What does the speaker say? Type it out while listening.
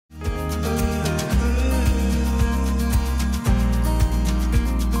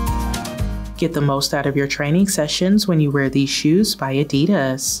Get the most out of your training sessions when you wear these shoes by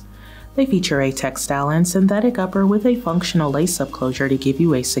Adidas. They feature a textile and synthetic upper with a functional lace-up closure to give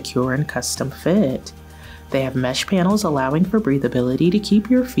you a secure and custom fit. They have mesh panels allowing for breathability to keep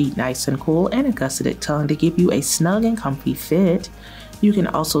your feet nice and cool, and a gusseted tongue to give you a snug and comfy fit. You can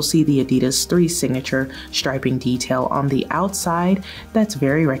also see the Adidas 3 signature striping detail on the outside that's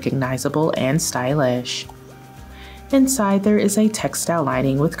very recognizable and stylish. Inside, there is a textile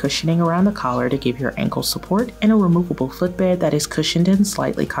lining with cushioning around the collar to give your ankle support, and a removable footbed that is cushioned and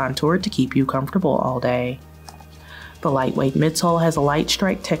slightly contoured to keep you comfortable all day. The lightweight midsole has a light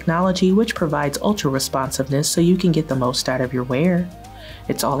strike technology which provides ultra responsiveness so you can get the most out of your wear.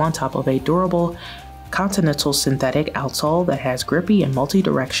 It's all on top of a durable continental synthetic outsole that has grippy and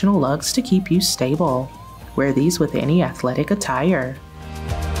multi-directional lugs to keep you stable. Wear these with any athletic attire.